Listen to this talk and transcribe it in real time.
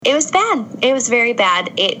It was bad. It was very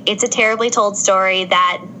bad. It's a terribly told story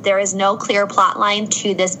that there is no clear plot line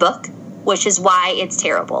to this book, which is why it's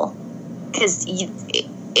terrible. Because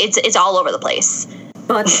it's all over the place.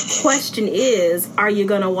 But the question is, are you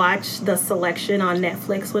going to watch the selection on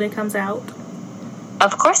Netflix when it comes out?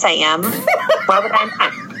 Of course I am. Why would I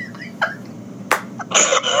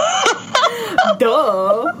not?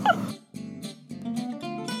 Duh.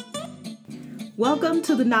 Welcome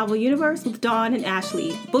to the Novel Universe with Dawn and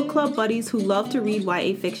Ashley, book club buddies who love to read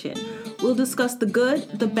YA fiction. We'll discuss the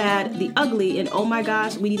good, the bad, the ugly, and oh my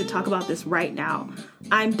gosh, we need to talk about this right now.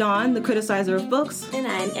 I'm Dawn, the criticizer of books. And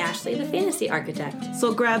I'm Ashley, the fantasy architect.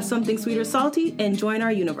 So grab something sweet or salty and join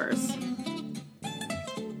our universe.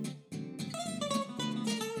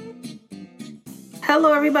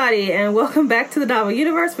 Hello everybody, and welcome back to the Novel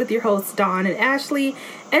Universe with your hosts Dawn and Ashley.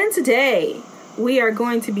 And today, we are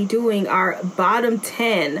going to be doing our bottom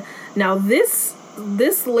 10. Now, this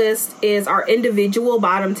list is our individual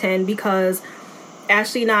bottom 10 because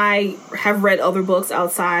Ashley and I have read other books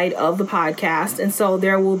outside of the podcast, and so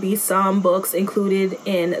there will be some books included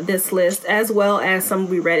in this list as well as some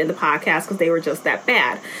we read in the podcast because they were just that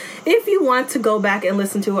bad. If you want to go back and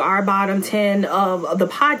listen to our bottom 10 of the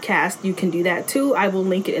podcast, you can do that too. I will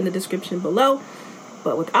link it in the description below.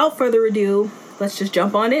 But without further ado, let's just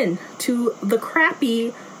jump on in to the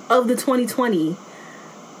crappy of the 2020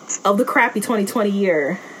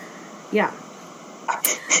 year. Yeah.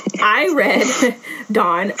 I read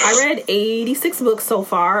 86 books so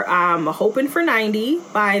far. I'm hoping for 90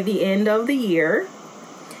 by the end of the year.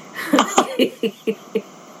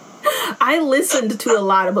 I listened to a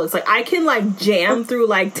lot of books. Like, I can jam through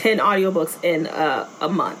 10 audiobooks in a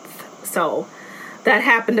month. So that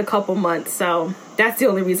happened a couple months. So that's the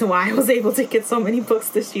only reason why I was able to get so many books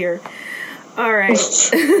this year. All right.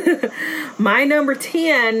 My number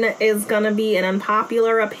 10 is going to be an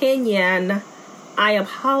unpopular opinion. I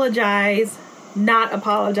apologize, not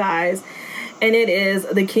apologize. And it is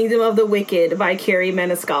The Kingdom of the Wicked by Carrie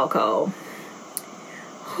Maniscalco.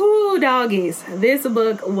 Whoo, doggies. This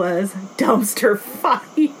book was dumpster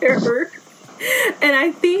fire. And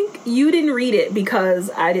I think you didn't read it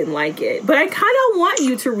because I didn't like it. But I kind of want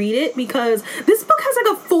you to read it because this book has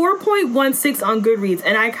a 4.16 on Goodreads.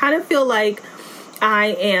 And I kind of feel like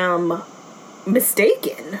I am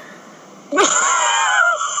mistaken.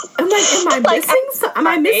 Am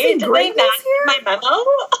I missing greatness here? My memo?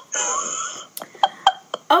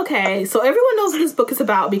 Okay, so everyone knows what this book is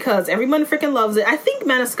about because everyone freaking loves it. I think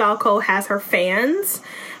Maniscalco has her fans,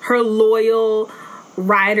 her loyal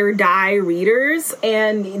ride or die readers,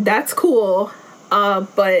 and that's cool.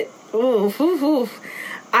 But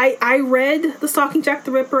I read The Stalking Jack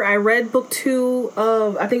the Ripper. I read book 2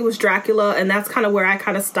 of, I think it was Dracula, and that's kind of where I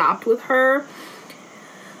kind of stopped with her.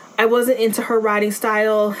 I wasn't into her writing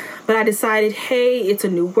style, but I decided, hey, it's a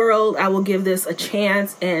new world. I will give this a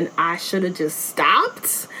chance, and I should have just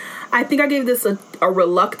stopped. I think I gave this a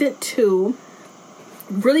reluctant 2.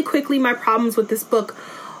 Really quickly, my problems with this book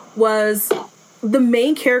was the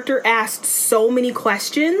main character asked so many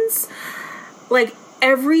questions.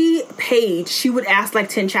 Every page, she would ask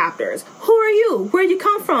 10 chapters. Who are you? Where'd you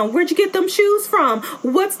come from? Where'd you get them shoes from?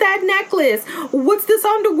 What's that necklace? What's this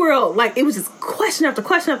underworld? It was just question after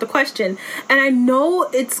question after question. And I know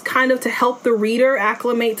it's kind of to help the reader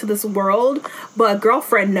acclimate to this world, but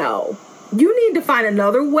girlfriend, no. You need to find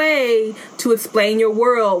another way to explain your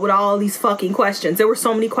world with all these fucking questions. There were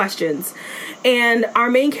so many questions. And our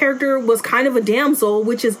main character was kind of a damsel,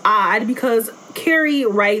 which is odd because Carrie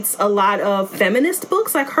writes a lot of feminist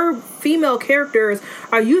books. Her female characters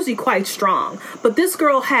are usually quite strong. But this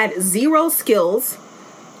girl had 0 skills.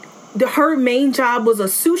 Her main job was a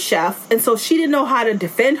sous chef. And so she didn't know how to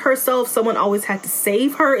defend herself. Someone always had to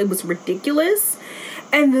save her. It was ridiculous.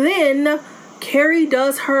 And then Carrie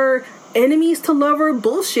does her enemies to lover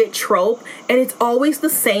bullshit trope, and it's always the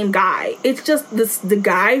same guy. It's just the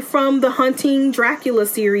guy from the Hunting Dracula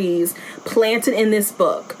series planted in this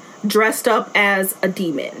book, dressed up as a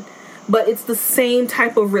demon. But it's the same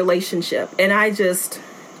type of relationship, and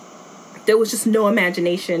there was just no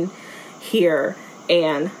imagination here.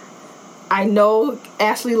 And I know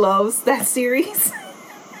Ashley loves that series.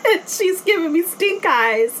 And she's giving me stink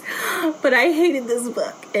eyes, but I hated this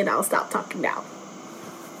book, and I'll stop talking now.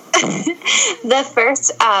 The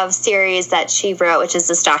first series that she wrote, which is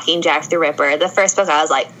The Stalking Jack the Ripper, the first book I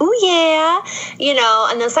was like, ooh yeah,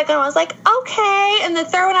 and the second one I was like, okay, and the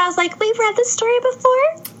third one I was like, we've read this story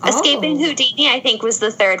before. Escaping Houdini, I think, was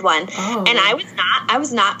the third one. And I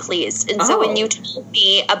was not pleased. And so when you told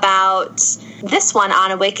me about this one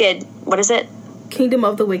on a Wicked, what is it? Kingdom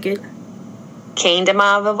of the Wicked. Kingdom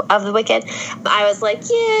of the Wicked. I was like,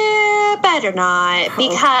 yeah, better not.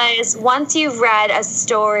 Because once you've read a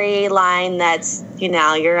storyline that's,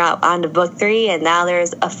 you're up on to book 3 and now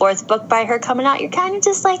there's a 4th book by her coming out, you're kind of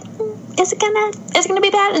just like, is it gonna be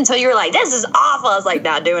bad? Until you were like, this is awful. I was like,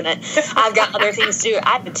 not doing it. I've got other things to do.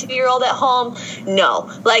 I have a 2-year-old at home. No.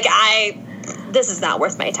 This is not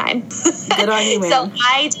worth my time. Good on you, man. So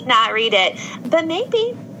I did not read it. But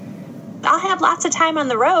maybe I'll have lots of time on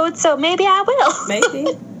the road, so maybe I will.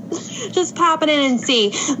 Maybe. Just pop it in and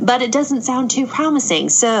see. But it doesn't sound too promising,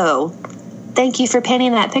 so thank you for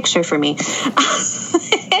painting that picture for me.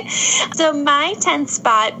 So my 10th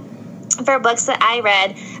spot for books that I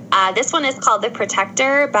read, this one is called The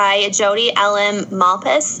Protector by Jodi Ellen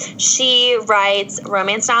Malpass. She writes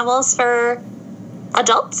romance novels for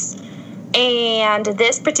adults. And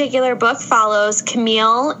this particular book follows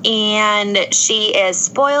Camille, and she is a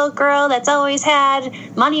spoiled girl that's always had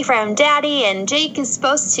money from daddy, and Jake is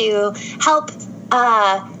supposed to help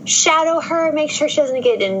shadow her, make sure she doesn't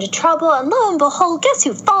get into trouble, and lo and behold, guess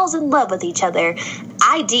who falls in love with each other?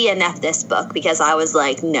 I DNF'd this book because I was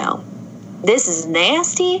like, no, this is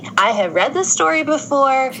nasty. I have read this story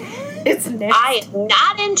before. It's nasty. I am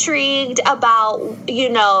not intrigued about,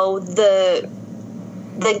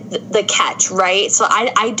 the catch, right? So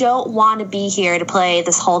I don't want to be here to play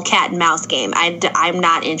this whole cat and mouse game. I'm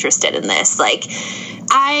not interested in this.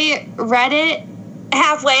 I read it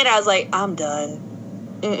halfway and I was like, I'm done.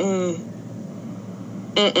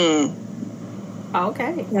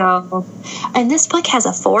 Okay. No. And this book has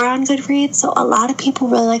a 4 on Goodreads, so a lot of people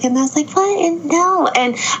really like it. And I was like, what? And no.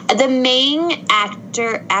 And the main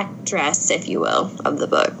actress, if you will, of the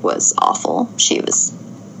book was awful.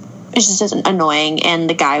 It's just annoying, and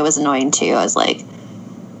the guy was annoying too. I was like,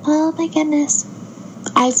 oh my goodness.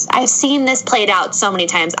 I've seen this played out so many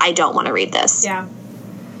times. I don't want to read this. Yeah.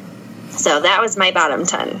 So that was my bottom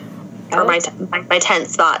 10. Or my 10th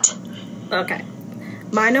spot. Okay.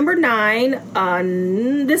 My number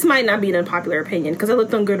 9, this might not be an unpopular opinion, because I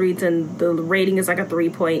looked on Goodreads and the rating is like a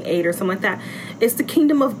 3.8 or something like that. It's The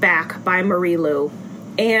Kingdom of Back by Marie Lu.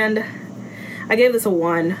 And I gave this a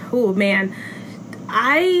 1. Oh, man.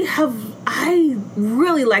 I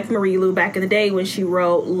really liked Marie Lu back in the day when she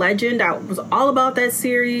wrote Legend. I was all about that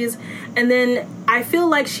series. And then I feel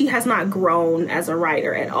like she has not grown as a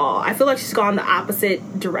writer at all. I feel like she's gone the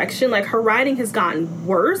opposite direction. Her writing has gotten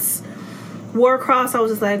worse. Warcross, I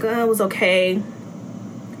was just like, it was okay.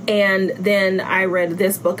 And then I read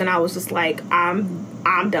this book and I was just like,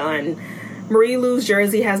 I'm done. Marie Lu's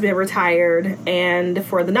jersey has been retired, and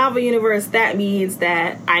for the novel universe, that means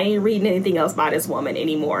that I ain't reading anything else by this woman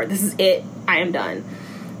anymore. This is it. I am done.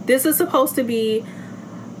 This is supposed to be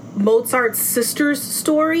Mozart's sister's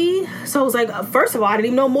story. So I was like, first of all, I didn't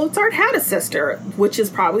even know Mozart had a sister, which is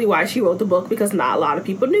probably why she wrote the book, because not a lot of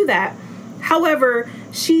people knew that. However,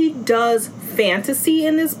 she does fantasy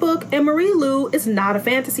in this book, and Marie Lu is not a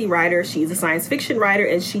fantasy writer. She's a science fiction writer,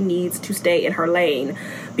 and she needs to stay in her lane,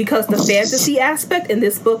 because the fantasy aspect in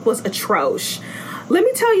this book was atrocious. Let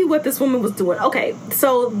me tell you what this woman was doing. Okay,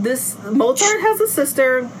 so this Mozart has a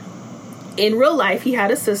sister. In real life, he had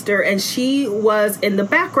a sister, and she was in the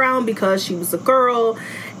background because she was a girl,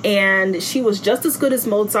 and she was just as good as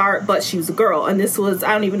Mozart, but she was a girl. And this was,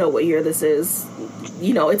 I don't even know what year this is.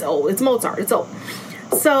 It's old. It's Mozart. It's old.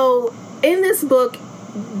 So in this book,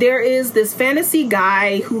 there is this fantasy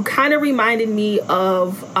guy who kind of reminded me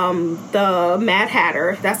of the Mad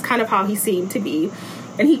Hatter. That's kind of how he seemed to be.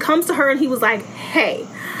 And he comes to her and he was like, hey,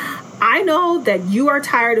 I know that you are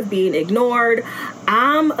tired of being ignored.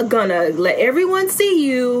 I'm gonna let everyone see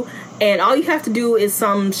you, and all you have to do is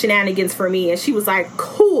some shenanigans for me. And she was like,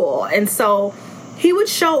 cool. And so he would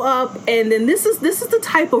show up, and then this is the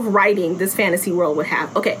type of writing this fantasy world would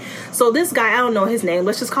have. Okay, so this guy, I don't know his name,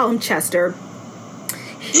 let's just call him Chester.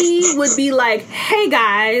 He would be like, hey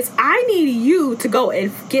guys, I need you to go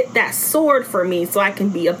and get that sword for me so I can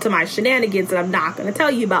be up to my shenanigans that I'm not going to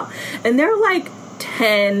tell you about. And they're like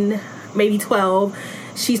 10, maybe 12.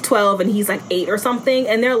 She's 12 and he's like 8 or something.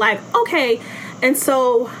 And they're like, okay. And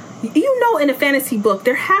so, in a fantasy book,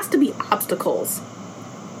 there has to be obstacles.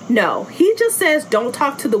 No, he just says, don't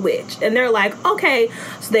talk to the witch. And they're like, okay.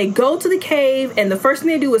 So they go to the cave, and the first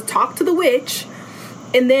thing they do is talk to the witch.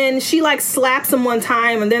 And then she like slaps him one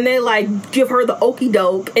time, and then they like give her the okey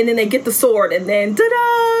doke, and then they get the sword, and then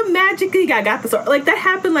ta-da, magically I got the sword. Like that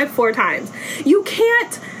happened like 4 times. You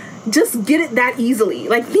can't just get it that easily.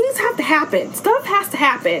 Like things have to happen. Stuff has to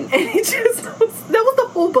happen. And it just that was the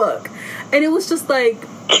whole book. And it was just like,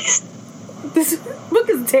 this book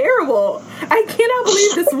is terrible. I cannot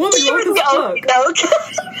believe this woman wrote this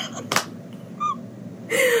book.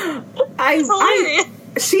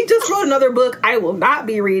 She just wrote another book. I will not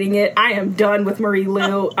be reading it. I am done with Marie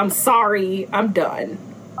Lu. I'm sorry. I'm done.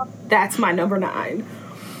 That's my number 9. I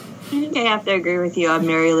think I have to agree with you on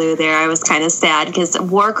Mary Lou there. I was kind of sad because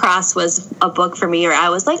Warcross was a book for me where I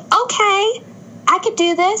was like, okay, I could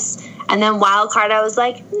do this. And then Wildcard, I was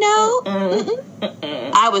like, no.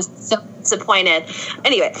 I was so disappointed.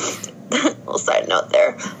 Anyway, little side note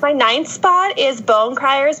there. My 9th spot is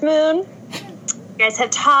Bonecryer's Moon. You guys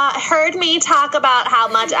have heard me talk about how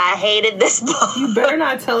much I hated this book. You better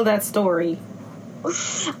not tell that story.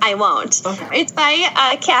 I won't. Okay. It's by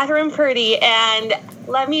Catherine Purdy, and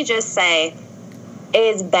let me just say, it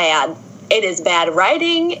is bad. It is bad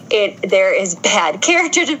writing. There is bad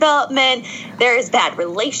character development. There is bad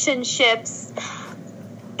relationships.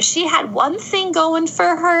 She had one thing going for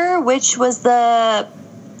her, which was the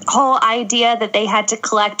whole idea that they had to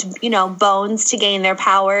collect, bones to gain their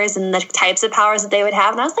powers and the types of powers that they would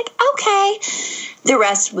have. And I was like, okay. The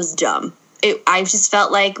rest was dumb. I just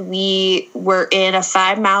felt like we were in a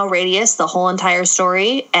 5-mile radius the whole entire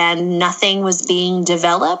story, and nothing was being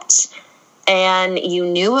developed, and you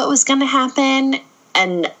knew what was going to happen,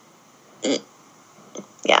 and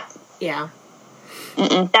yeah.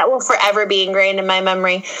 That will forever be ingrained in my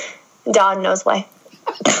memory. Dawn knows why.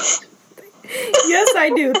 Yes,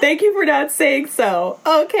 I do. Thank you for not saying so.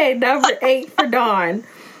 Okay, number 8 for Dawn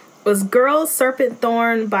was Girl Serpent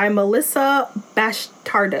Thorn by Melissa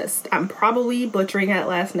Bashtardist. I'm probably butchering that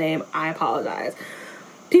last name. I apologize.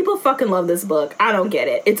 People fucking love this book. I don't get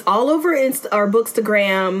it. It's all over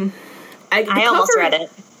Bookstagram. I almost read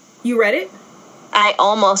it. You read it? I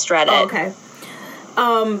almost read it. Oh, okay.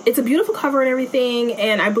 It's a beautiful cover and everything,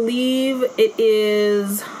 and I believe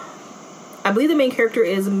the main character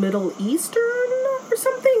is Middle Eastern or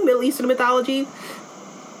something? Middle Eastern mythology?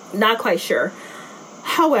 Not quite sure.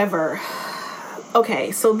 However,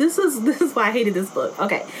 okay, so this is why I hated this book.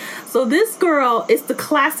 Okay, so this girl, it's the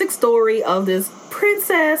classic story of this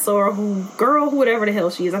princess or girl, whatever the hell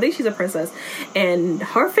she is. I think she's a princess. And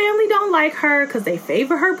her family don't like her because they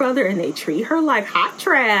favor her brother and they treat her like hot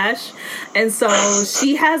trash. And so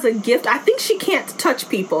she has a gift. I think she can't touch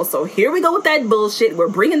people. So here we go with that bullshit. We're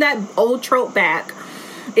bringing that old trope back.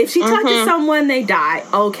 If she touches someone, they die.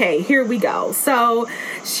 Okay, here we go. So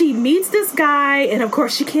she meets this guy, and of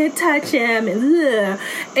course she can't touch him.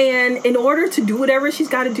 And in order to do whatever she's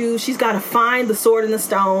got to do, she's got to find the sword and the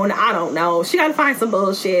stone. I don't know. She got to find some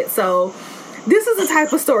bullshit. So this is the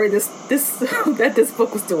type of story that this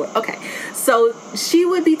book was doing. Okay, so she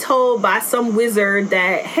would be told by some wizard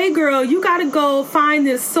that, hey girl, you gotta go find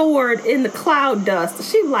this sword in the cloud dust.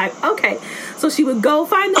 She'd be like, okay. So she would go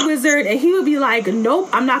find the wizard, and he would be like, nope,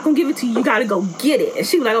 I'm not gonna give it to you. You gotta go get it. And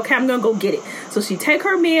she'd be like, okay, I'm gonna go get it. So she take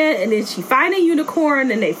her man, and then she find a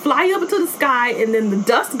unicorn, and they fly up into the sky, and then the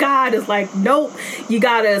dust god is like, nope, you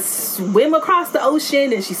gotta swim across the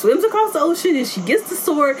ocean. And she swims across the ocean, and she gets the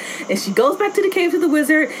sword, and she goes back to the cave to the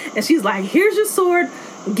wizard, and she's like, here's your sword,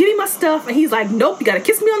 give me my stuff. And he's like, nope, you gotta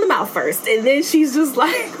kiss me on the mouth first. And then she's just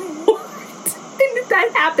like, what? And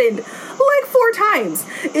that happened like 4 times.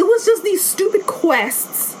 It was just these stupid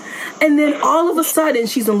quests, and then all of a sudden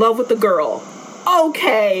she's in love with the girl.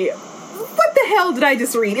 Okay, what the hell did I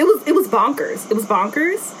just read? It was bonkers. It was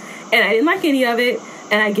bonkers, and I didn't like any of it,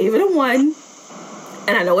 and I gave it a 1.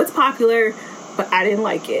 And I know it's popular, but I didn't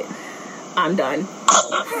like it. I'm done.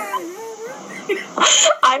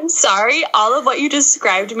 I'm sorry. All of what you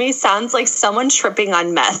described to me sounds like someone tripping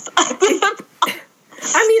on meth.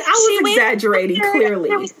 I mean, I was exaggerating, clearly.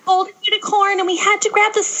 There was a golden unicorn, and we had to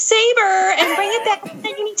grab the saber and bring it back. And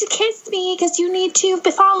then you need to kiss me because you need to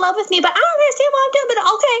fall in love with me. But I don't understand what I'm doing, but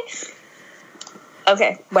okay.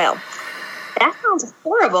 Okay, well, that sounds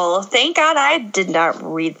horrible. Thank God I did not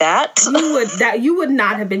read that. You would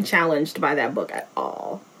not have been challenged by that book at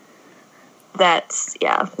all.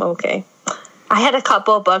 Yeah, okay. I had a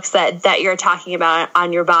couple of books that you're talking about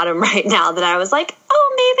on your bottom right now that I was like,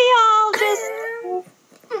 oh, maybe I'll just...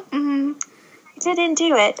 I didn't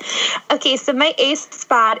do it. Okay, so my 8th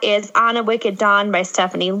spot is On a Wicked Dawn by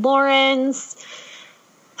Stephanie Lawrence.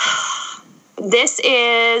 This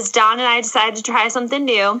is... Dawn and I decided to try something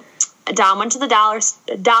new. Dawn went to the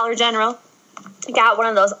Dollar General. Got one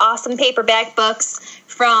of those awesome paperback books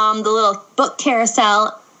from the little book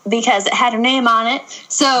carousel because it had her name on it.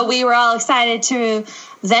 So we were all excited to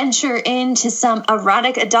venture into some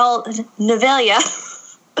erotic adult novella.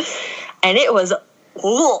 And it was...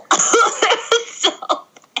 so bad.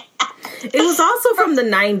 It was also from the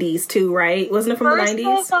 90s too, right? Wasn't it from the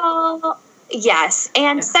 90s? Yes.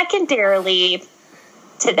 And secondarily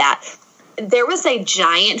to that, there was a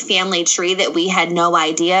giant family tree that we had no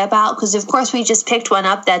idea about, because of course we just picked one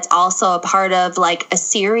up that's also a part of like a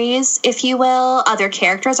series, if you will. Other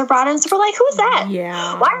characters are brought in, so we're like, who's that?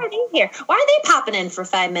 Yeah. Why are they here? Why are they popping in for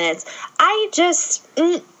 5 minutes?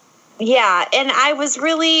 Yeah, and I was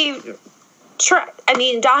really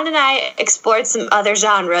Dawn and I explored some other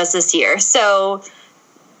genres this year, so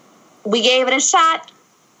we gave it a shot.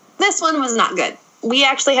 This one was not good. We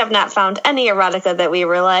actually have not found any erotica that we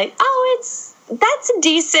were like, oh, that's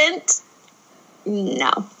decent.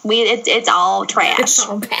 No, it's all trash. It's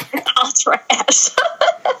all bad. It's all trash.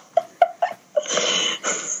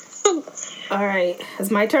 All right,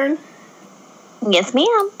 it's my turn. Yes,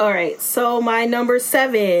 ma'am. All right, so my number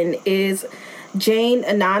 7 is Jane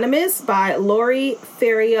Anonymous by Lori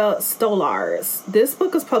Feria Stolars. This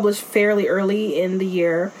book was published fairly early in the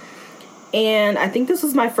year, and I think this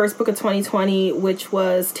was my first book of 2020, which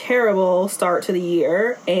was terrible start to the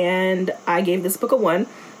year, and I gave this book a 1.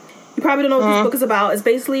 You probably don't know what this book is about. It's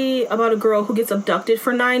basically about a girl who gets abducted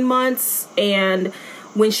for 9 months, and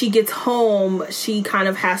when she gets home, she kind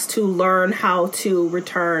of has to learn how to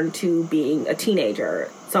return to being a teenager.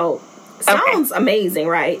 So, sounds amazing,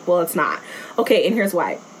 right? Well, it's not. Okay, and here's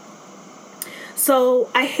why. So,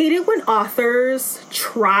 I hate it when authors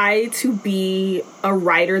try to be a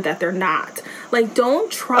writer that they're not. Like,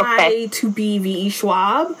 don't try to be V.E.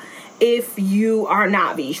 Schwab if you are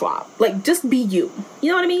not V.E. Schwab. Like, just be you. You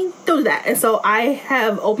know what I mean? Don't do that. And so I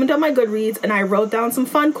have opened up my Goodreads and I wrote down some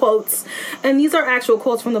fun quotes. And these are actual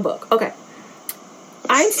quotes from the book. Okay.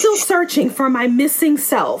 I'm still searching for my missing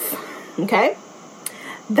self. Okay?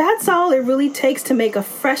 That's all it really takes to make a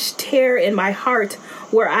fresh tear in my heart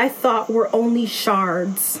where I thought were only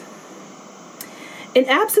shards. In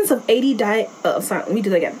absence of 80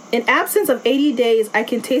 In absence of 80 days, I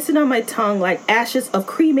can taste it on my tongue like ashes of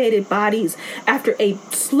cremated bodies after a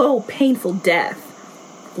slow, painful death.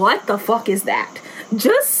 What the fuck is that?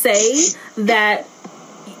 Just say that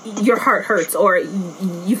your heart hurts or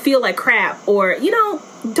you feel like crap, or,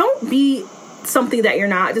 don't be something that you're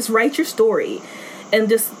not. Just write your story and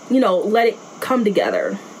just, let it come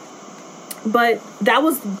together. But that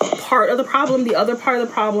was part of the problem. The other part of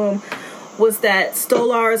the problem was that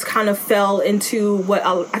Stolars kind of fell into what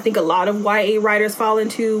I think a lot of YA writers fall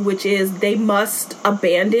into, which is they must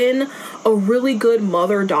abandon a really good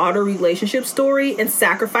mother-daughter relationship story and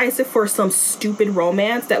sacrifice it for some stupid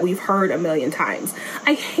romance that we've heard a million times.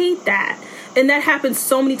 I hate that. And that happens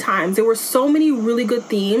so many times. There were so many really good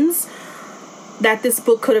themes that this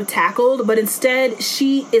book could have tackled, but instead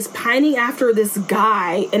she is pining after this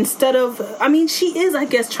guy instead of, she is, I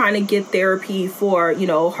guess, trying to get therapy for,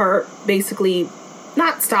 her basically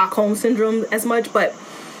not Stockholm syndrome as much, but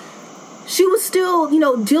she was still,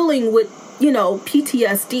 dealing with,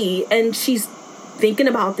 PTSD, and she's thinking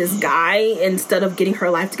about this guy instead of getting her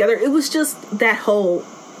life together. It was just that whole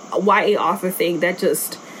YA author thing that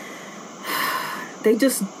they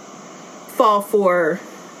just fall for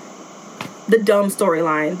the dumb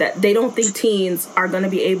storyline that they don't think teens are going to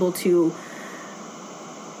be able to,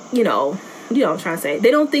 you know what I'm trying to say.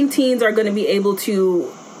 They don't think teens are going to be able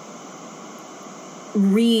to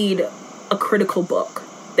read a critical book.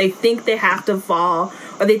 They think they have to fall,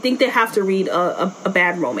 or they think they have to read a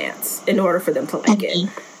bad romance in order for them to like it.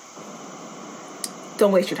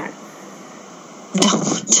 Don't waste your time.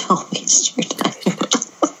 Don't waste your time.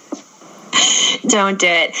 Don't do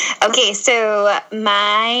it. Okay, so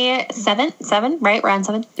my seven, right? We're on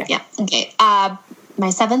 7? Yeah. Okay. My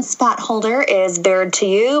 7th spot holder is Bared to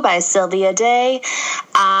You by Sylvia Day,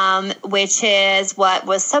 which is what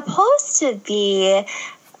was supposed to be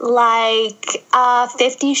like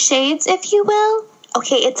 50 Shades, if you will.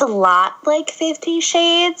 Okay, it's a lot like 50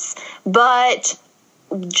 Shades, but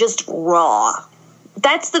just raw.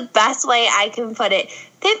 That's the best way I can put it.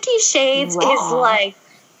 50 Shades is like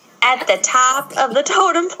at the top of the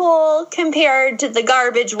totem pole compared to the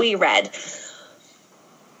garbage we read.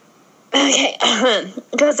 Okay,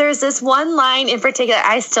 because there's this one line in particular,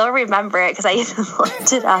 I still remember it because I even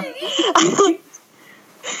looked it up,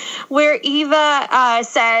 where Eva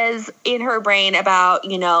says in her brain about,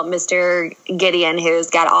 Mr. Gideon,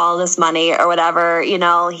 who's got all this money or whatever,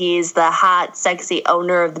 he's the hot, sexy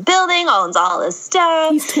owner of the building, owns all this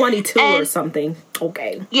stuff. He's 22 or something.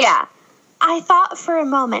 Okay. Yeah. I thought for a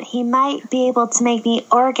moment he might be able to make me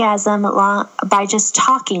orgasm by just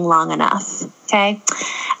talking long enough, okay?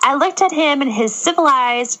 I looked at him in his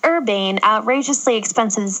civilized, urbane, outrageously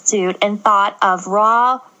expensive suit and thought of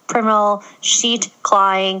raw, criminal,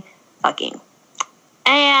 sheet-clawing fucking.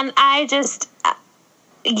 And I just,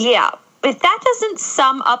 if that doesn't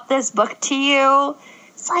sum up this book to you,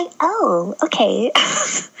 it's like, oh, okay.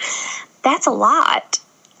 that's a lot.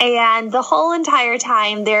 And the whole entire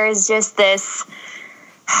time, there's just this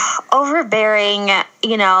overbearing,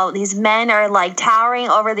 these men are like towering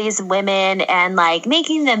over these women and like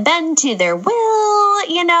making them bend to their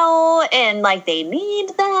will, and like they need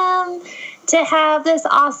them to have this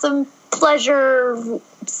awesome pleasure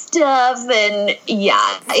stuff. And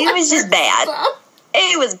yeah, it was just bad.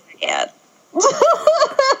 It was bad.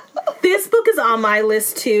 This book is on my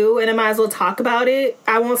list too, and I might as well talk about it.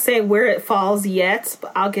 I won't say where it falls yet,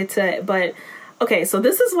 but I'll get to it. But okay, so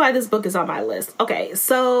this is why this book is on my list. Okay,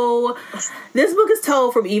 so this book is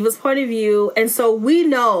told from Eva's point of view, and so we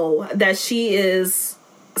know that she is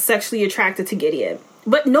sexually attracted to Gideon.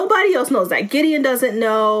 But nobody else knows that. Gideon doesn't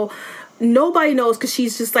know. Nobody knows because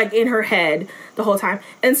she's just like in her head the whole time.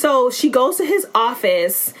 And so she goes to his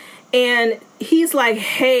office and he's like,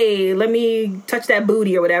 hey, let me touch that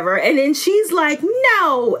booty or whatever. And then she's like,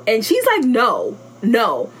 no. And she's like,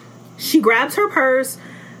 no. She grabs her purse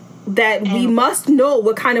that we must know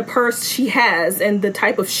what kind of purse she has and the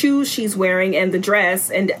type of shoes she's wearing and the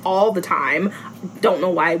dress and all the time. Don't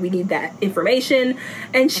know why we need that information.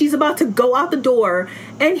 And she's about to go out the door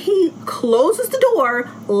and he closes the door,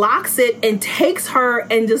 locks it, and takes her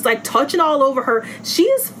and just like touching all over her. She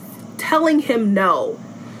is telling him no.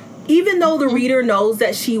 Even though the reader knows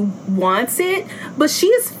that she wants it, but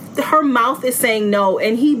her mouth is saying no,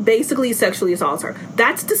 and he basically sexually assaults her.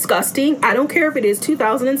 That's disgusting. I don't care if it is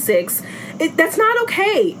 2006. That's not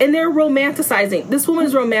okay. And they're romanticizing. This woman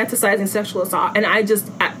is romanticizing sexual assault, and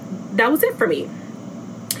that was it for me.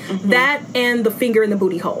 Mm-hmm. That and the finger in the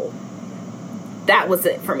booty hole. That was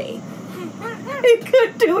it for me. I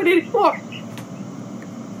couldn't do it anymore.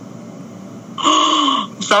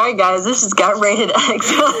 Sorry, guys. This just got rated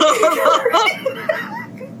X.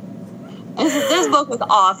 This book was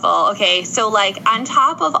awful. Okay, so like on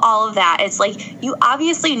top of all of that, it's like you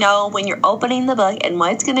obviously know when you're opening the book and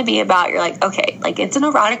what it's going to be about. You're like, okay, like it's an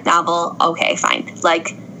erotic novel. Okay, fine.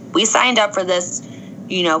 Like we signed up for this.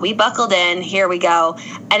 We buckled in. Here we go.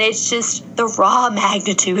 And it's just the raw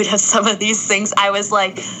magnitude of some of these things. I was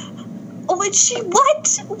like, what?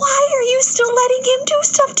 Why are you still letting him do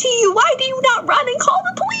stuff to you? Why do you not run and call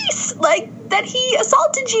the police? Like, that he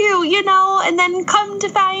assaulted you, and then come to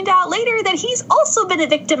find out later that he's also been a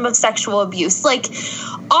victim of sexual abuse. Like,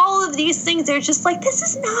 all of these things are just like, this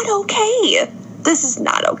is not okay. This is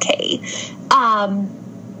not okay.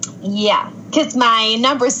 Yeah, because my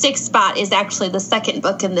number 6 spot is actually the second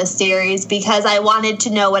book in this series because I wanted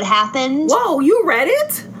to know what happened. Whoa, you read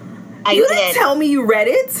it? You didn't tell me you read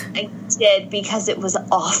it. I did because it was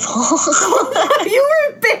awful. You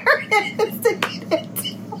were embarrassed to read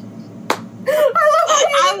it. I love how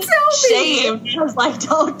you didn't tell me. I was like,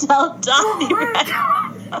 don't tell Donnie.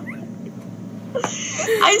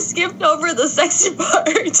 I skipped over the sexy part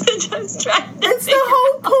to just try to. It's the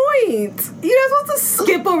whole point. You're not supposed to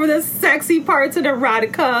skip over the sexy parts in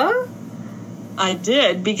erotica. I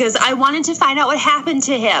did because I wanted to find out what happened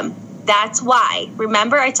to him. That's why.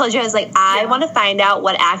 Remember, I told you I was like, I want to find out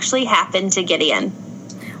what actually happened to Gideon.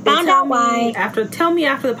 Found out why. Tell me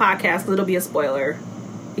after the podcast, because it'll be a spoiler.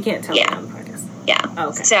 You can't tell me on the podcast. Yeah.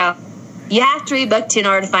 Okay. So you have to read book 2 in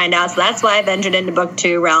order to find out. So that's why I ventured into book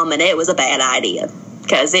 2 realm, and it was a bad idea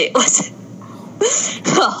because it was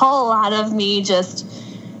a whole lot of me just.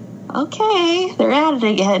 Okay, they're at it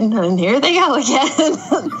again, and here they go again.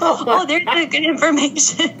 Oh, they're good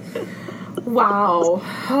information. Wow.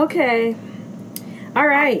 Okay. All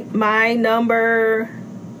right. My number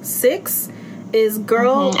 6 is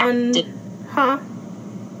Girl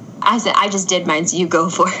I said I just did mine, so you go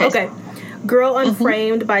for it. Okay. Girl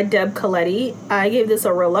Unframed by Deb Coletti. I gave this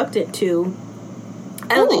a reluctant 2.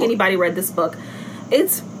 I don't think anybody read this book.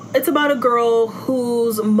 It's about a girl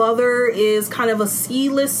whose mother is kind of a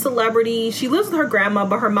C-list celebrity. She lives with her grandma,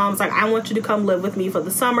 but her mom's like, I want you to come live with me for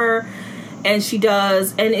the summer. And she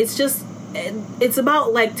does. And it's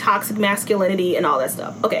about like toxic masculinity and all that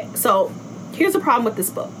stuff. Okay, so here's the problem with this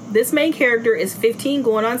book. This main character is 15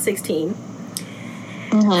 going on 16.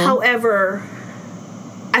 However,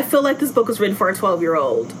 I feel like this book was written for a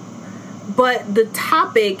 12-year-old. But the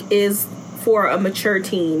topic is for a mature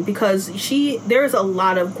teen because there's a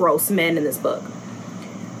lot of gross men in this book.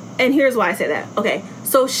 And here's why I say that. Okay,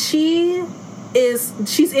 so she's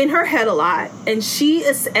in her head a lot, and she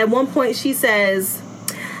is at one point she says,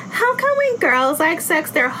 how come when girls like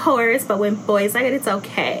sex they're whores, but when boys like it it's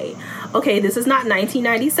okay? Okay, this is not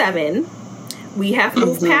 1997. We have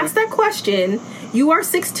moved past that question. You are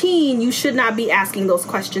 16. You should not be asking those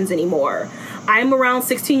questions anymore. I'm around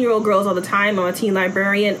 16-year-old girls all the time. I'm a teen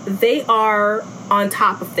librarian. They are on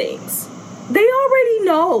top of things. they already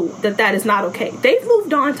know that is not okay. They've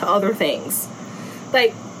moved on to other things.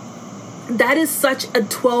 Like, that is such a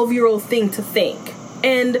 12-year-old thing to think.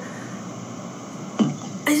 And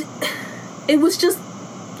it was just...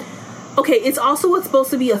 Okay, it's also what's supposed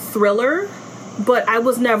to be a thriller, but I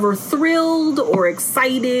was never thrilled or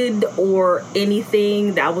excited or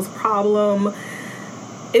anything. That was a problem.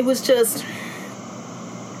 It was just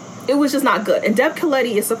not good. And Deb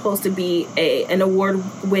Coletti is supposed to be an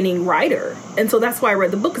award-winning writer. And so that's why I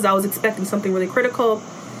read the book, because I was expecting something really critical.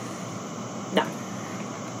 No.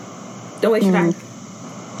 Don't waste your time.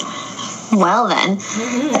 Well, then.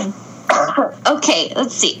 Mm-hmm. Okay,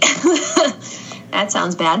 let's see. That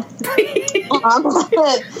sounds bad.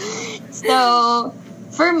 So,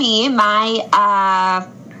 for me, my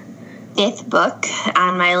fifth book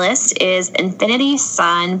on my list is Infinity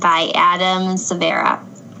Sun by Adam Silvera.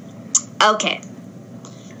 Okay,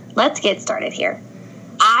 let's get started here.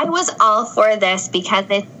 I was all for this because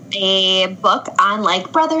it's a book on,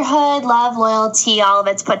 like, brotherhood, love, loyalty, all of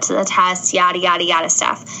it's put to the test, yada, yada, yada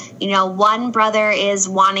stuff. You know, one brother is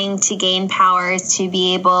wanting to gain powers to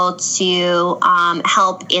be able to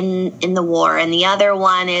help in the war, and the other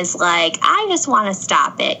one is like, I just want to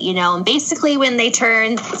stop it, you know. And basically when they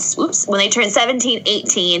turn 17,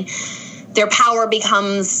 18, their power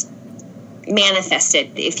becomes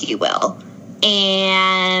manifested, if you will.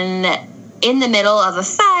 And in the middle of a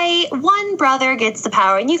fight, one brother gets the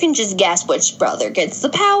power, and you can just guess which brother gets the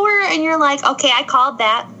power, and you're like, okay, I called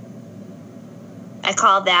that.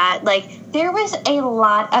 Like, there was a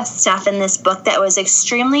lot of stuff in this book that was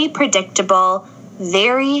extremely predictable,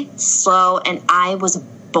 very slow, and I was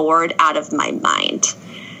bored out of my mind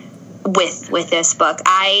with this book.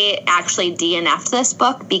 I actually DNF'd this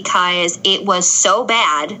book because it was so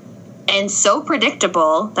bad and so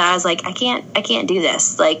predictable that I was like, I can't do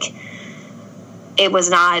this. Like, it was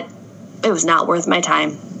not worth my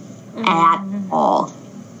time at all.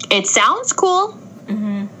 It sounds cool.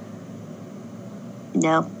 Mm-hmm.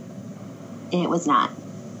 No, it was not.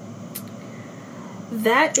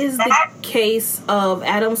 That is the case of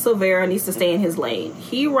Adam Silvera needs to stay in his lane.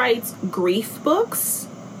 He writes grief books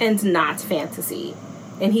and not fantasy.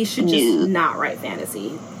 And he should just not write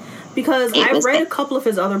fantasy. Because I've read a couple of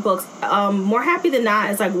his other books. More Happy Than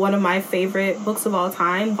Not is like one of my favorite books of all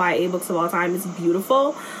time. YA books of all time. It's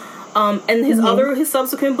beautiful. And his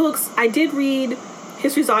subsequent books, I did read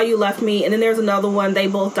History's All You Left Me, and then there's another one, They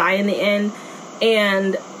Both Die in the End.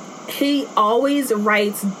 And he always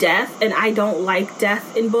writes death, and I don't like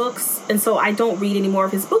death in books. And so I don't read any more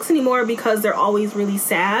of his books anymore because they're always really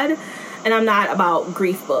sad. And I'm not about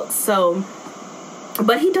grief books. So...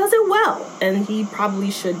 But he does it well, and he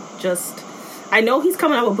probably should just... I know he's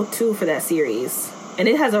coming out with book 2 for that series, and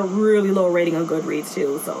it has a really low rating on Goodreads,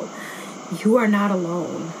 too, so you are not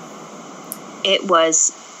alone. It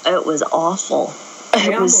was awful.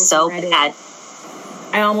 It was so bad.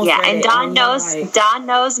 I almost read and it. Don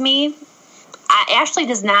knows me. Ashley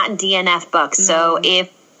does not DNF books, so if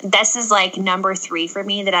this is like number 3 for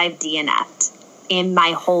me that I've DNF'd in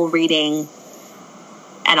my whole reading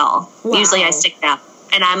at all. Wow. Usually I stick it up.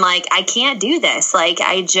 And I'm like, I can't do this. Like,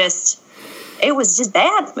 it was just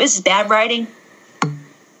bad. It was just bad writing.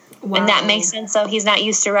 Wow. And that makes sense. So he's not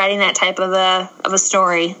used to writing that type of a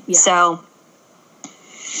story. Yeah. So,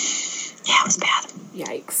 yeah, it was bad.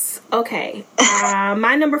 Yikes. Okay.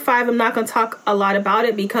 My number 5, I'm not going to talk a lot about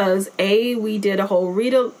it because, we did a whole did we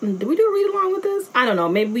do a read along with this? I don't know.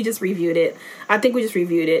 Maybe we just reviewed it. I think we just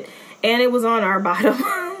reviewed it. And it was on our bottom.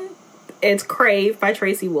 It's Crave by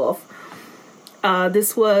Tracy Wolff.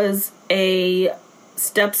 This was an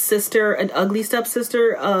ugly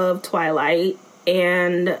stepsister of Twilight,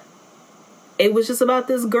 and it was just about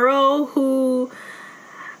this girl who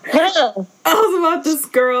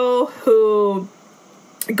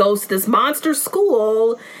goes to this monster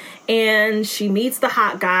school, and she meets the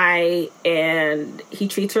hot guy, and he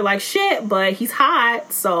treats her like shit, but he's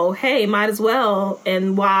hot, so hey, might as well.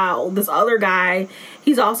 And while this other guy,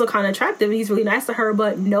 he's also kind of attractive, he's really nice to her,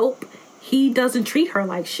 but nope, he doesn't treat her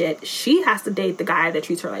like shit. She has to date the guy that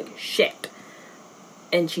treats her like shit.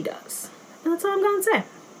 And she does. And that's all I'm going to say.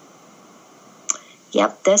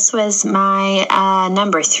 Yep, this was my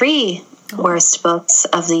number 3 worst books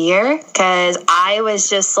of the year. Because I was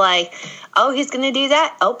just like, oh, he's going to do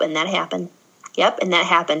that? Oh, and that happened. Yep, and that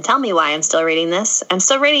happened. Tell me why I'm still reading this. I'm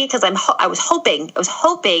still reading it because I was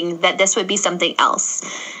hoping that this would be something else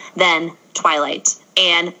than Twilight.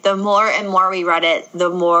 And the more and more we read it, the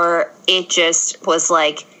more it just was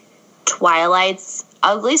like Twilight's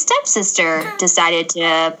ugly stepsister decided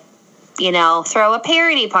to, throw a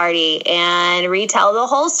parody party and retell the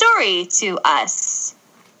whole story to us.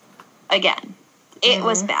 again. It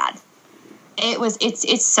was bad.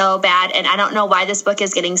 It's so bad, and I don't know why this book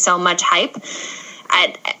is getting so much hype.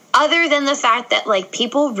 Other than the fact that, like,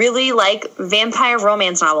 people really like vampire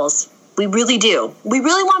romance novels. We really do. We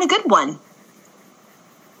really want a good one.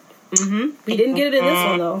 Mm-hmm. We didn't get it in this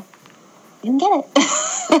one, though. Didn't get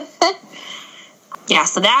it. Yeah,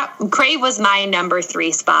 so that Crave was my number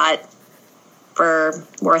 3 spot for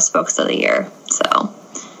worst books of the year. So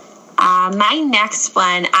my next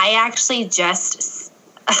one, I actually just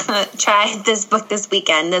tried this book this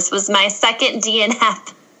weekend. This was my second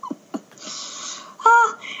DNF.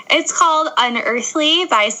 It's called Unearthly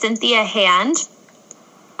by Cynthia Hand.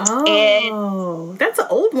 Oh, that's an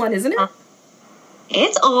old one, isn't it?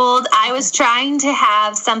 It's old. I was trying to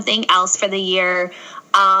have something else for the year.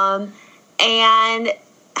 And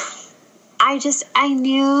I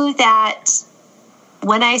knew that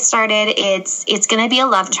when I started, it's going to be a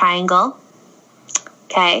love triangle.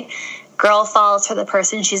 Okay. Girl falls for the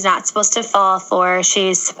person she's not supposed to fall for.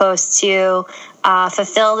 She's supposed to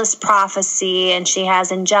fulfill this prophecy, and she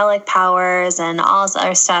has angelic powers and all this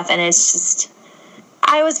other stuff. And it's just,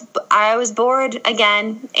 I was bored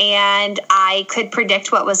again, and I could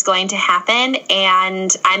predict what was going to happen.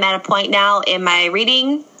 And I'm at a point now in my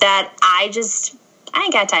reading that I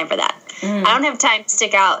ain't got time for that. I don't have time to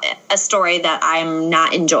stick out a story that I'm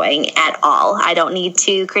not enjoying at all. I don't need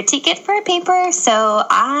to critique it for a paper, so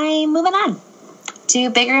I'm moving on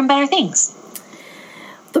to bigger and better things.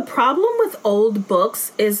 The problem with old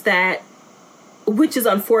books is that, which is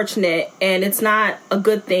unfortunate, and it's not a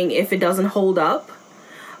good thing if it doesn't hold up,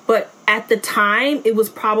 but at the time, it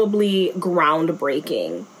was probably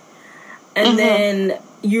groundbreaking. And then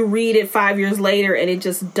you read it 5 years later, and it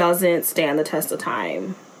just doesn't stand the test of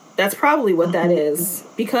time. That's probably what that is.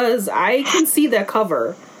 Because I can see that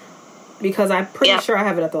cover. Because I'm pretty sure I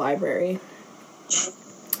have it at the library.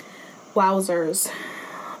 Wowzers.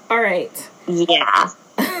 All right. Yeah.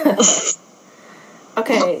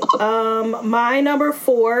 Okay. My number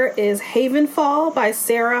 4 is Havenfall by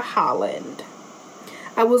Sarah Holland.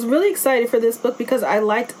 I was really excited for this book because I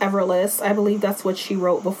liked Everlist. I believe that's what she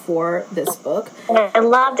wrote before this book. I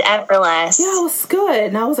loved Everlist. Yeah, it was good.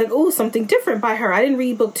 And I was like, ooh, something different by her. I didn't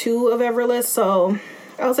read book 2 of Everlist, so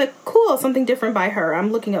I was like, cool, something different by her.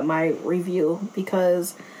 I'm looking at my review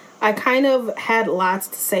because I kind of had lots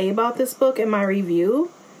to say about this book in my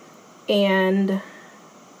review. And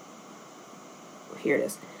here it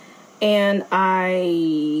is. And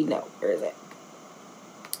where is it?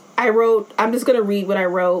 I'm just going to read what I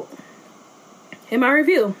wrote in my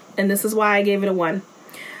review. And this is why I gave it a 1.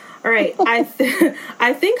 All right. I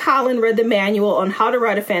think Holland read the manual on how to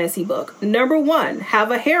write a fantasy book. Number 1,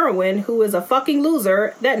 have a heroine who is a fucking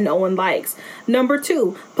loser that no one likes. Number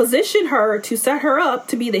 2, position her to set her up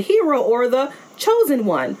to be the hero or the chosen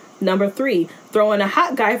one. Number 3, throw in a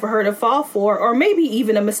hot guy for her to fall for, or maybe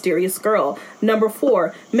even a mysterious girl. Number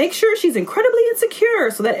 4, make sure she's incredibly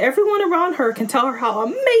insecure so that everyone around her can tell her how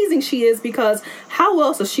amazing she is, because how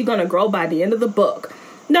else is she going to grow by the end of the book?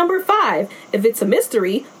 Number 5, if it's a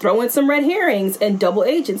mystery, throw in some red herrings and double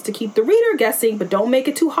agents to keep the reader guessing, but don't make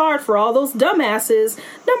it too hard for all those dumbasses.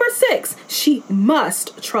 Number 6, she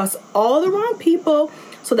must trust all the wrong people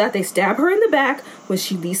so that they stab her in the back when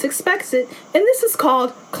she least expects it, and this is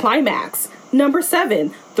called climax. Number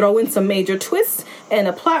 7, throw in some major twists and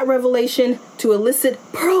a plot revelation to elicit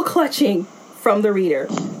pearl clutching from the reader.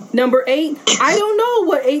 Number 8, I don't know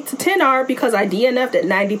what 8 to 10 are because I DNF'd at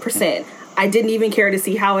 90%. I didn't even care to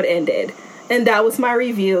see how it ended. And that was my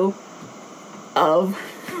review of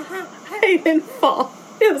Havenfall.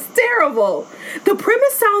 It was terrible. The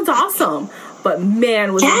premise sounds awesome, but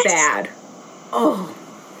man, was it bad.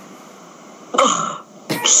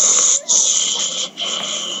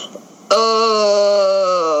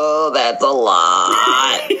 Oh, that's a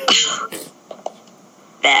lot.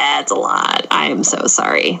 That's a lot. I am so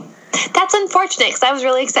sorry. That's unfortunate because I was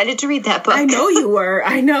really excited to read that book. I know you were.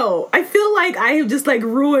 I know. I feel like I have just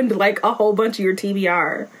ruined a whole bunch of your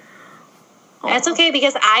TBR. That's okay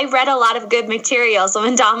because I read a lot of good material. So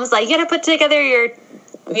when Dom was like, you gotta put together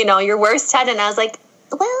your worst 10, and I was like,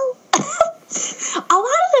 well, a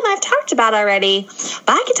lot of them I've talked about already,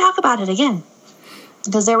 but I can talk about it again.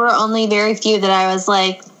 Because there were only very few that I was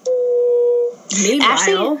like, Meanwhile,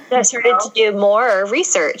 actually, I started to do more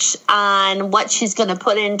research on what she's going to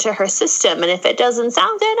put into her system, and if it doesn't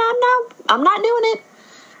sound good, I'm not doing it.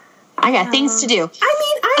 I got things to do. I mean,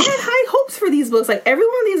 I had high hopes for these books. Every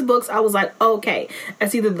one of these books, I was like, okay,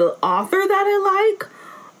 it's either the author that I like,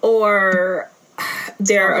 or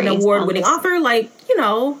they're an award-winning author.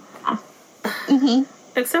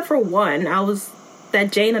 Except for one,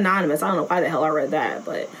 that Jane Anonymous. I don't know why the hell I read that,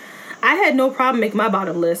 but I had no problem making my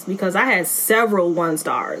bottom list because I had several 1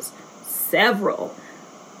 stars. Several.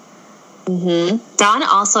 Dawn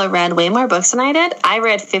also read way more books than I did. I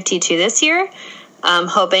read 52 this year.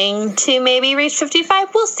 Hoping to maybe reach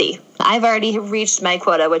 55. We'll see. I've already reached my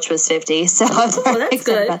quota, which was 50. So that's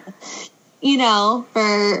good. You know,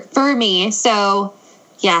 for me. So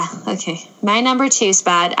yeah, okay. My number 2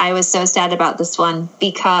 spot. I was so sad about this one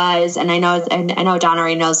because, and I know Dawn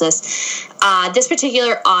already knows this. This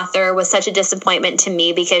particular author was such a disappointment to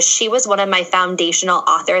me because she was one of my foundational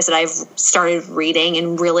authors that I've started reading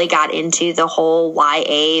and really got into the whole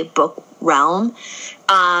YA book realm.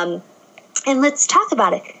 And let's talk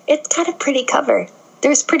about it. It's got a pretty cover.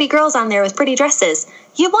 There's pretty girls on there with pretty dresses.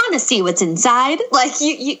 You want to see what's inside. Like,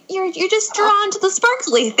 you're just drawn to the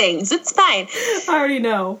sparkly things. It's fine. I already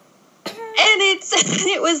know. And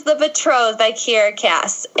it was The Betrothed by Kiera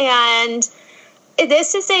Cass. And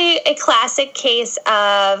this is a classic case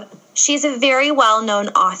of, she's a very well-known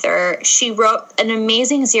author. She wrote an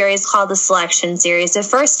amazing series called the Selection Series. The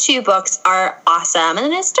first 2 books are awesome. And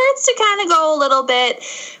then it starts to kind of go a little bit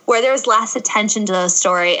where there's less attention to the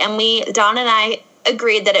story. And Dawn and I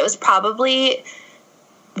agreed that it was probably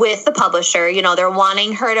with the publisher. You know, they're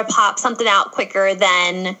wanting her to pop something out quicker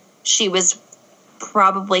than she was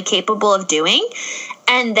probably capable of doing.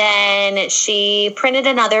 And then she printed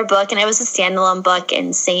another book, and it was a standalone book,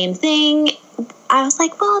 and same thing. I was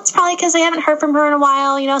like, well, it's probably because I haven't heard from her in a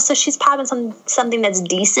while, you know, so she's popping something that's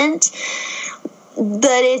decent.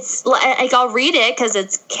 But it's like, I'll read it because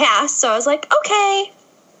it's Cass, so I was like, okay.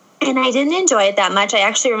 And I didn't enjoy it that much. I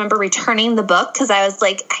actually remember returning the book because I was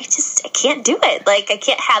like, I can't do it. Like, I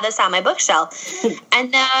can't have this on my bookshelf.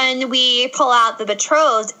 And then we pull out The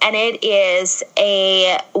Betrothed, and it is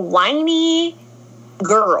a whiny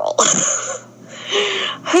girl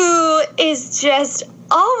who is just,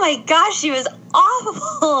 oh my gosh, she was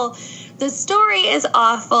awful. The story is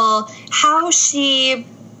awful. How she,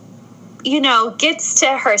 you know, gets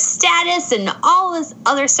to her status and all this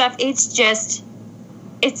other stuff. It's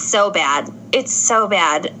so bad. It's so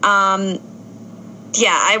bad.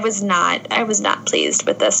 Yeah, I was not pleased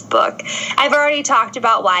with this book. I've already talked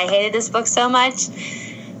about why I hated this book so much.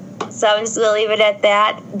 So I'm just going to leave it at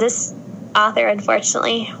that. This author,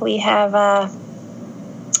 unfortunately, we have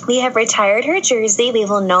retired her jersey. We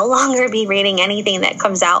will no longer be reading anything that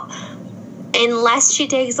comes out unless she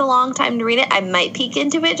takes a long time to read it. I might peek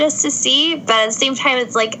into it just to see, but at the same time,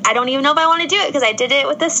 it's like, I don't even know if I want to do it because I did it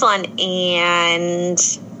with this one, and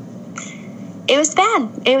it was bad.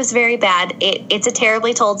 It was very bad. It's a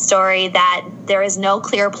terribly told story that there is no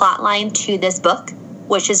clear plot line to this book,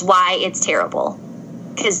 which is why it's terrible,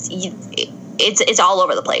 because it's all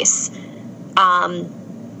over the place.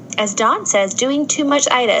 As Dawn says, doing too much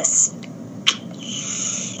itis.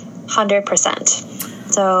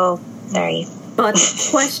 100%. So, sorry. But the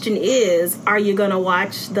question is, are you going to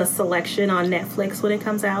watch The Selection on Netflix when it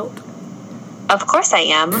comes out? Of course I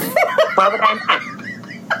am. Why would I not?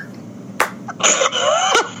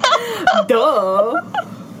 Duh.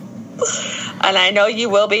 And I know you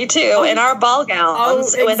will be too, in our ball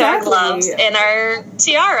gowns, exactly. with our gloves and our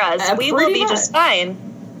tiaras. We will be just fine.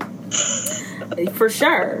 For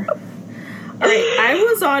sure. All right, I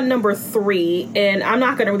was on number 3, and I'm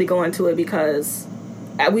not going to really go into it because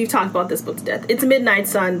we've talked about this book to death. It's Midnight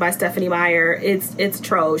Sun by Stephanie Meyer. It's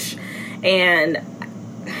trosh, and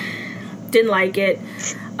didn't like it.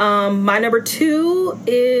 My number 2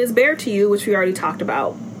 is Bare to You, which we already talked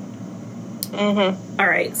about. Mm-hmm. All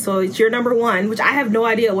right, so it's your number 1, which I have no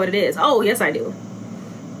idea what it is. Oh, yes, I do.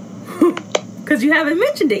 Because you haven't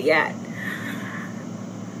mentioned it yet.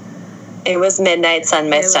 It was Midnight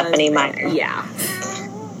Sun by Stephanie Meyer. Yeah.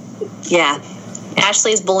 Yeah.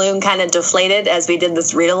 Ashley's balloon kind of deflated as we did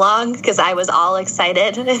this read-along because I was all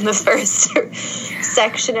excited in the first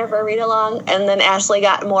section of her read-along, and then Ashley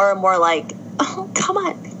got more and more like, oh, come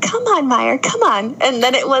on, Meyer, come on. And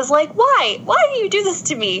then it was like, why do you do this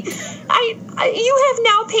to me? You have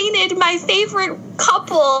now painted my favorite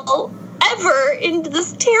couple ever into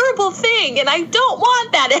this terrible thing, and I don't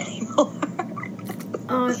want that anymore.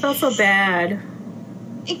 Oh, I felt so bad.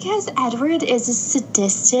 Because Edward is a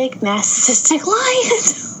sadistic, narcissistic lion.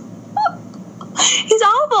 He's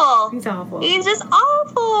awful. He's awful. He's just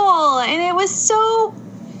awful. And it was so...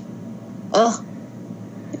 Ugh.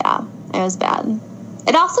 Yeah, it was bad.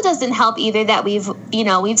 It also doesn't help either that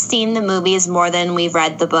we've seen the movies more than we've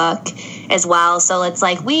read the book as well. So it's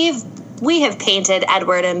like we have painted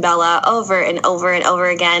Edward and Bella over and over and over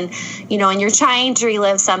again, and you're trying to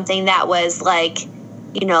relive something that was like,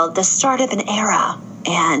 the start of an era.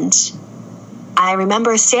 And I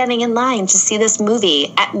remember standing in line to see this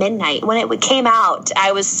movie at midnight when it came out.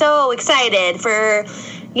 I was so excited for,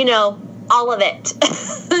 all of it.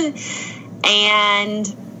 And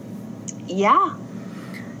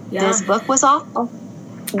this book was awful.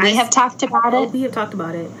 We have talked about it. We have talked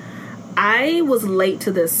about it. I was late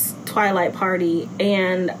to this Twilight party,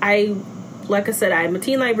 and like I said, I'm a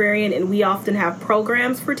teen librarian, and we often have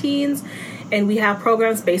programs for teens, and we have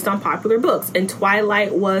programs based on popular books, and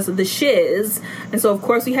Twilight was the shiz, and so of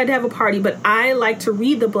course we had to have a party, but I like to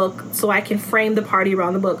read the book so I can frame the party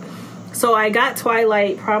around the book. So I got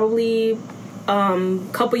Twilight probably a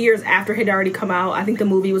couple years after it had already come out. I think the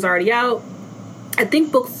movie was already out. I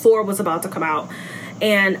think book 4 was about to come out.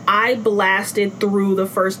 And I blasted through the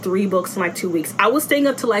first 3 books in like 2 weeks. I was staying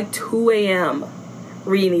up to like 2 a.m.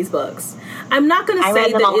 reading these books. I'm not going to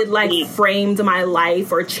say that it like framed my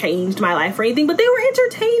life or changed my life or anything, but they were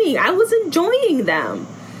entertaining. I was enjoying them.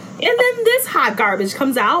 And then this hot garbage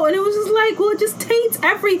comes out, and it was just like, well, it just taints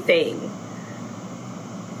everything.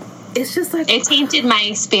 It's just like... It tainted my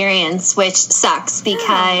experience, which sucks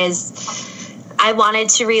because... I wanted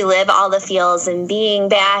to relive all the feels and being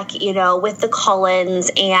back, with the Cullens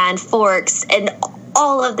and Forks and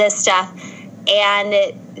all of this stuff. And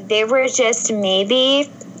they were just maybe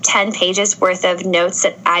 10 pages worth of notes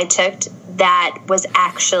that I took that was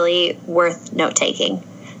actually worth note-taking.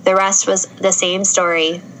 The rest was the same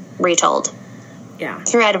story retold. Yeah.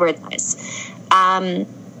 Through Edward's eyes.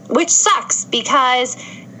 Which sucks because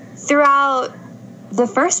throughout... the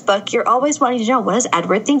first book, you're always wanting to know, what is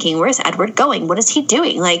Edward thinking? Where is Edward going? What is he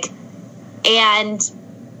doing? And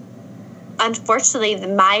unfortunately,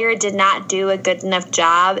 Meyer did not do a good enough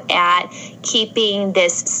job at keeping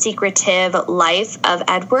this secretive life of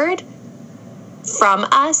Edward from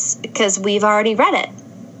us because we've already read it.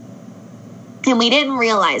 And we didn't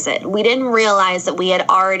realize it. We didn't realize that we had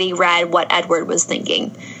already read what Edward was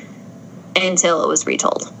thinking until it was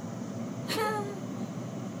retold.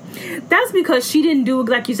 That's because she didn't do,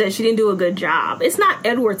 like you said, she didn't do a good job. It's not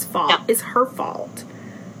Edward's fault. No. It's her fault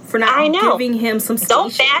for not giving him some station.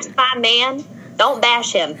 Don't bash my man. Don't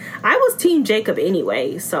bash him. I was Team Jacob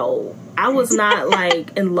anyway, so I was not,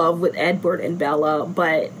 like, in love with Edward and Bella,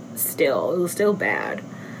 but still, it was still bad.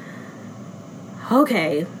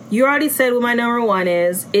 Okay, you already said what my number 1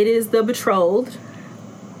 is. It is The Betrothed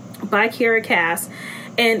by Kiera Cass.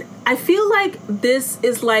 And I feel like this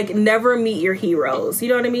is like Never Meet Your Heroes. You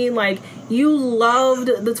know what I mean? Like, you loved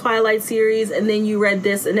the Twilight series, and then you read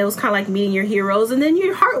this, and it was kind of like meeting your heroes, and then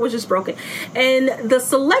your heart was just broken. And the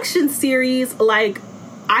Selection series, like,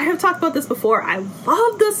 I have talked about this before. I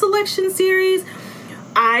love the Selection series.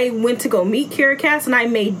 I went to go meet Kiera Cass, and I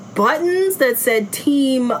made buttons that said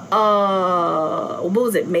Team, what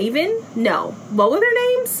was it, Maven? No. What were their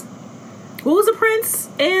names? What was the prince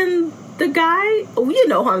and... the guy, you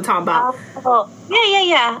know who I'm talking about.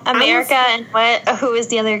 Yeah. America and what? Who is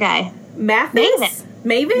the other guy? Mathis?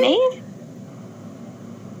 Maven?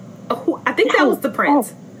 Oh, I think that was the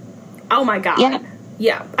prince. Oh my god.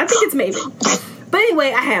 Yeah, I think it's Maven. But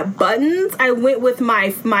anyway, I had buttons. I went with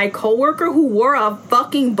my coworker who wore a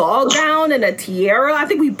fucking ball gown and a tiara. I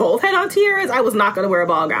think we both had on tiaras. I was not going to wear a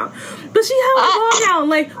ball gown. But she had a ball gown.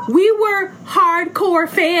 Like, we were hardcore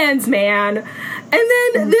fans, man. And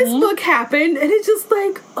then this book happened, and it's just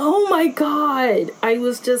like, oh my god. I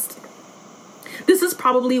was just... This is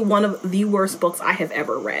probably one of the worst books I have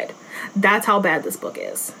ever read. That's how bad this book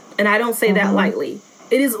is. And I don't say that lightly.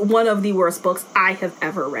 It is one of the worst books I have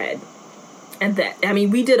ever read. And that, I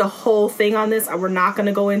mean, we did a whole thing on this. We're not going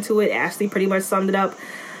to go into it. Ashley pretty much summed it up.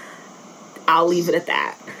 I'll leave it at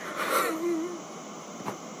that.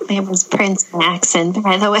 It was Prince Maxon,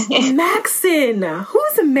 by the way. Maxon!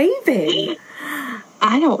 Who's a Maven?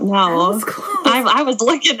 I don't know. I was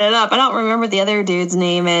looking it up. I don't remember what the other dude's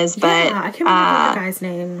name is, but... Yeah, I can't remember the guy's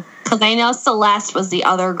name. Because I know Celeste was the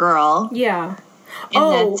other girl. Yeah. In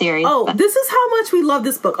that series. This is how much we love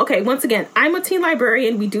this book. Okay, once again, I'm a teen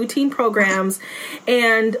librarian. We do teen programs.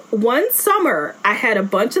 And one summer, I had a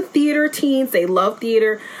bunch of theater teens. They love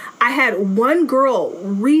theater. I had one girl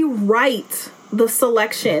rewrite the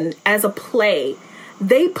Selection as a play.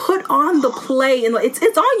 They put on the play, and it's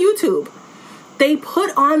on YouTube. They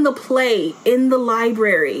put on the play in the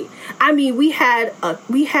library. I mean, we had a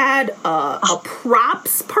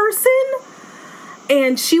props person.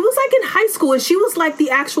 And she was like in high school, and she was like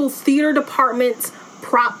the actual theater department's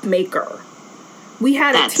prop maker. We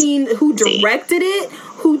had a teen who directed it,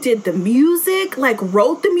 who did the music, like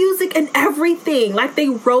wrote the music and everything. Like they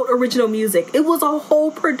wrote original music. It was a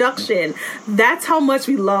whole production. That's how much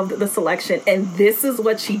we loved the Selection. And this is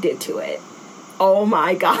what she did to it. Oh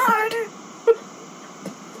my God.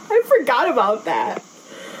 I forgot about that.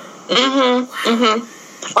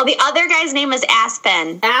 Well, the other guy's name was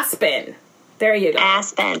Aspen. Aspen. There you go.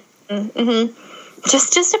 Aspen.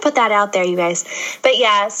 Just to put that out there, you guys. But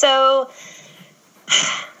yeah, so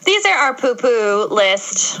these are our poo-poo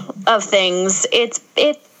list of things.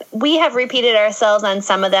 We have repeated ourselves on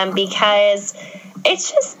some of them because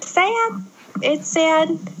it's just sad. It's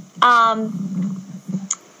sad. But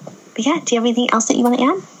yeah, do you have anything else that you want to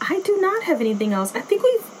add? I do not have anything else. I think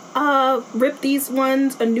we've ripped these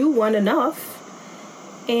ones a new one enough.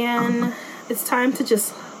 And it's time to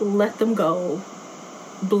just let them go.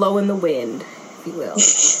 Blow in the wind, if you will.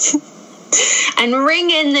 And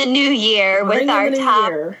ring in the new year with our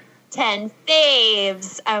top 10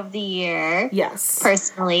 faves of the year. Yes.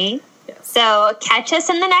 Personally. Yes. So catch us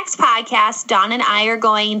in the next podcast. Dawn and I are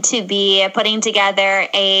going to be putting together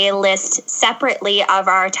a list separately of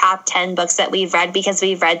our top 10 books that we've read because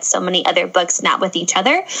we've read so many other books, not with each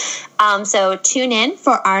other. So tune in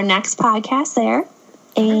for our next podcast there.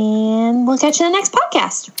 And we'll catch you in the next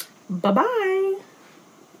podcast. Bye-bye.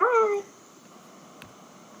 Bye.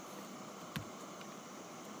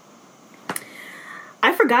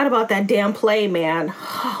 I forgot about that damn play, man.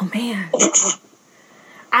 Oh, man.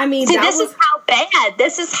 I mean, see, this is how bad.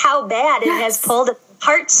 This is how bad it has pulled at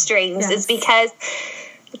heartstrings. Is because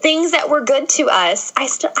things that were good to us. I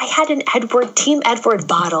had an Team Edward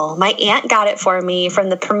bottle. My aunt got it for me from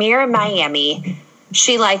the premiere in Miami.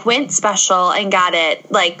 She went special and got it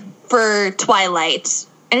for Twilight.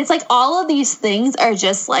 And it's all of these things are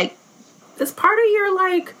just it's part of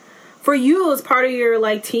your for you it's part of your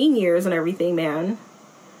teen years and everything, man.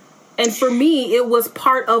 And for me, it was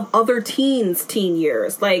part of other teens' teen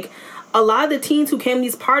years. A lot of the teens who came to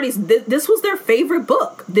these parties, this was their favorite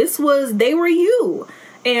book. They were you.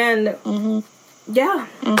 And yeah.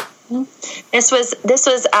 Mm-hmm. This was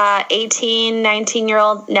 18,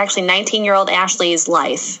 19-year-old, actually 19-year-old Ashley's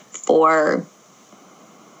life for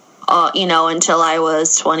until I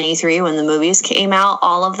was 23 when the movies came out,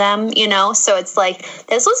 all of them, so it's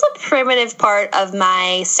this was a primitive part of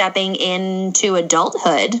my stepping into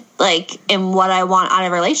adulthood, in what I want out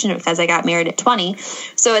of a relationship because I got married at 20.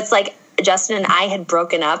 So it's Justin and I had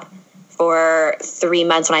broken up for 3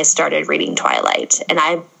 months when I started reading Twilight, and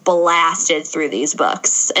I blasted through these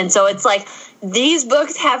books. And so it's these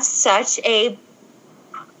books have such a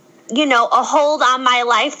hold on my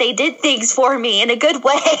life. They did things for me in a good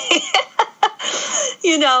way.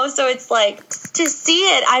 So it's to see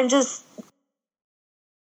it, I'm just